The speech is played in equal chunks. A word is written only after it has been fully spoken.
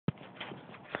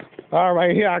All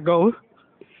right, here I go.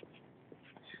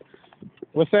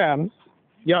 What's happening?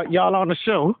 Y'all on the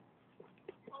show?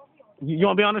 You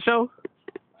want to be on the show?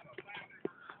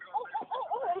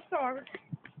 I'm sorry.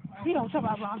 He don't talk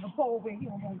about around the pole where he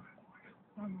don't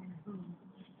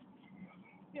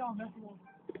mess with.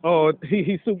 Oh,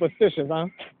 he's superstitious, huh?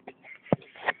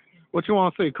 What you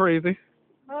want to say, crazy?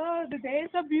 The day is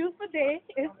a beautiful day.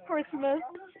 It's Christmas.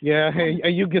 Yeah, hey,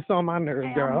 you get on my nerves,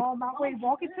 And I'm girl. on my way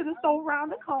walking to the store around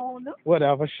the corner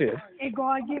Whatever, shit. and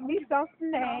go and get me some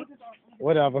snacks.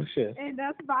 Whatever, shit. And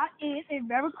that's about it. And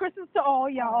Merry Christmas to all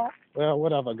y'all. Well,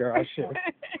 whatever, girl, shit.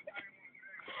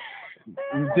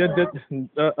 Did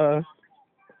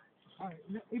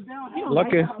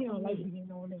Lucky. He don't like being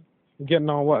on this.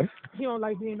 Getting on what? He don't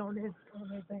like being on this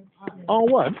thing.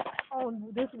 On what? On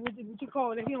this, what you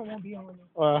call it? He don't want to be on it.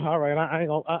 All right, I ain't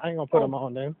gonna put him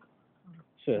on then.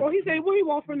 Shit. Oh, he said, what he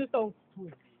want from the stove?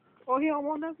 Oh, he don't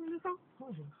want nothing from the stove?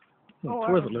 Oh,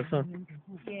 Twizzlers, huh?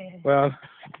 Yeah. Well,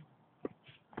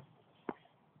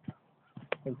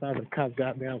 sometimes it's kind of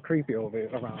goddamn creepy over here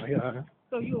around here. Huh?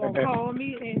 So you gonna call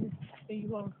me and you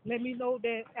gonna let me know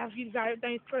that after you got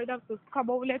everything straight up to come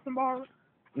over there tomorrow?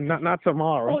 Not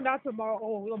tomorrow. Oh, not tomorrow.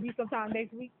 Oh, it'll be sometime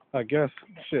next week. I guess.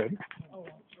 Shit. Oh,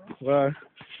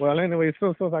 Well. Anyway,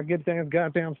 so I get things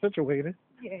goddamn situated.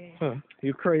 yeah. Huh?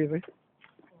 You crazy?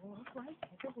 Oh,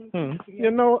 that's right.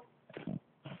 You know.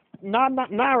 Now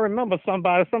I remember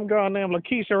somebody. Some girl named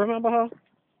Lakeisha. Remember her?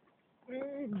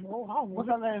 No, I don't. What's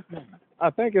her last name? I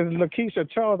think it's Lakeisha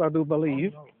Charles. I do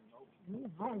believe.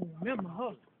 I don't remember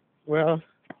her. Well,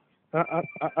 I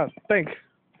think.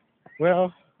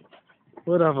 Well,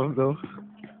 whatever though.